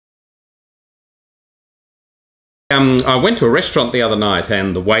I went to a restaurant the other night,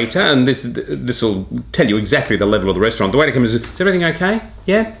 and the waiter, and this will tell you exactly the level of the restaurant. The waiter comes and says, "Is everything okay?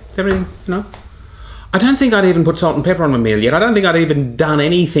 Yeah? Is everything, no?" I don't think I'd even put salt and pepper on my meal yet. I don't think I'd even done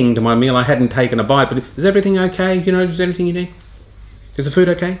anything to my meal. I hadn't taken a bite, but is everything okay? You know, is everything you need? Is the food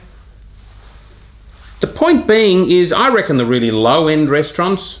okay? The point being is, I reckon the really low-end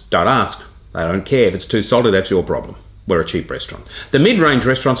restaurants don't ask. They don't care. If it's too salty, that's your problem. We're a cheap restaurant. The mid-range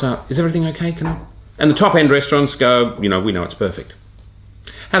restaurants are, is everything okay? Can I? And the top-end restaurants go, you know, we know it's perfect.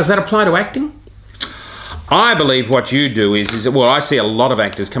 How does that apply to acting? I believe what you do is well, I see a lot of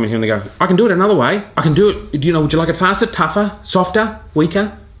actors come in here and they go, I can do it another way. I can do it, do you know, would you like it faster, tougher, softer,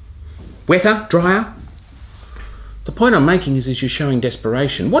 weaker, wetter, drier? The point I'm making is you're showing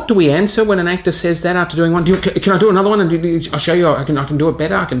desperation. What do we answer when an actor says that after doing one? Can I do another one? And I'll show you, I can do it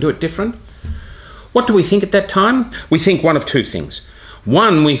better, I can do it different. What do we think at that time? We think one of two things.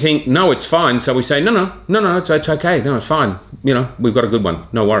 One, we think, no, it's fine. So we say, no, it's okay. No, it's fine. You know, we've got a good one.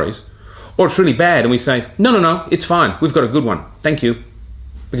 No worries. Or it's really bad. And we say, no, it's fine. We've got a good one. Thank you.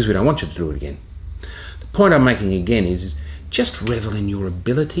 Because we don't want you to do it again. The point I'm making again is just revel in your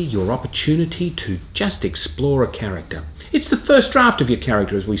ability, your opportunity to just explore a character. It's the first draft of your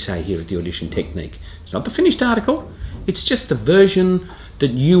character, as we say here at the Audition Technique. It's not the finished article. It's just the version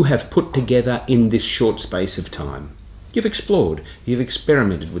that you have put together in this short space of time. You've explored, you've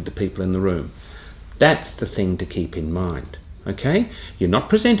experimented with the people in the room. That's the thing to keep in mind, okay? You're not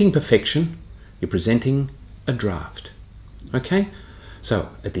presenting perfection, you're presenting a draft, okay? So,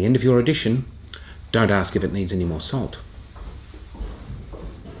 at the end of your audition, don't ask if it needs any more salt.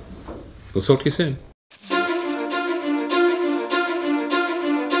 We'll talk to you soon.